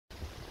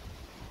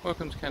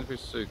Welcome to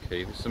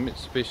Mitsubishi. This is a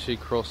Mitsubishi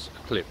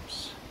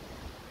Eclipse.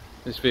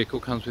 This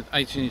vehicle comes with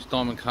 18-inch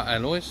diamond cut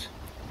alloys.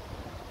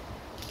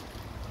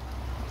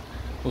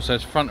 Also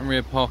has front and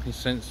rear parking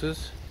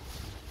sensors.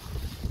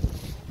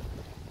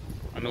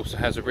 And also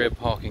has a rear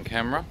parking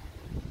camera.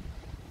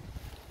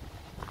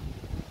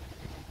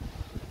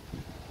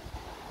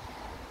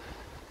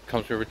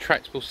 Comes with a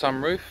retractable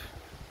sunroof.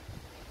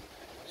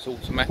 It's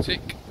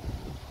automatic.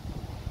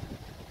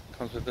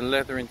 Comes with a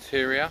leather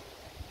interior.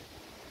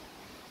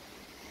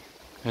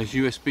 Has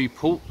USB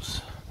ports.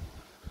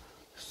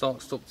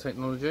 Start-stop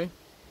technology.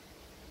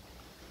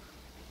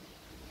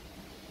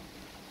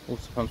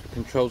 Also comes with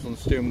controls on the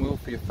steering wheel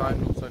for your phone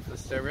and also for the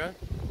stereo.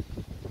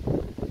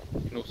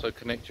 You can also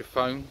connect your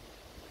phone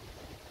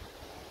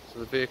to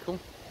the vehicle.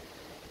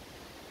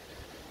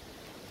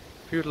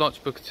 If you would like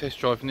to book a test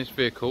drive in this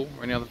vehicle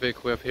or any other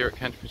vehicle we have here at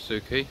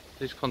Mitsubishi,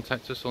 please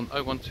contact us on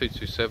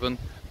 01227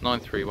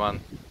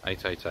 931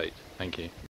 888. Thank you.